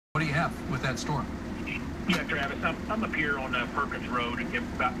What do you have with that storm? Yeah, Travis, I'm up here on Perkins Road,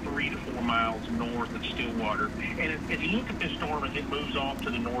 about 3 to 4 miles north of Stillwater. And as you look at this storm as it moves off to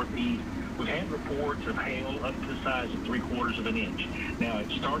the northeast, we've had reports of hail up to the size of 3/4 of an inch. Now,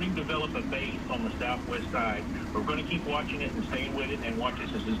 it's starting to develop a base on the southwest side. We're going to keep watching it and staying with it and watch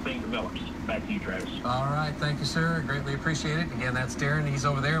this as this thing develops. Back to you, Travis. All right. Thank you, sir. Greatly appreciate it. Again, that's Darren. He's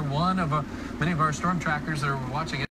over there, one of many of our storm trackers that are watching it.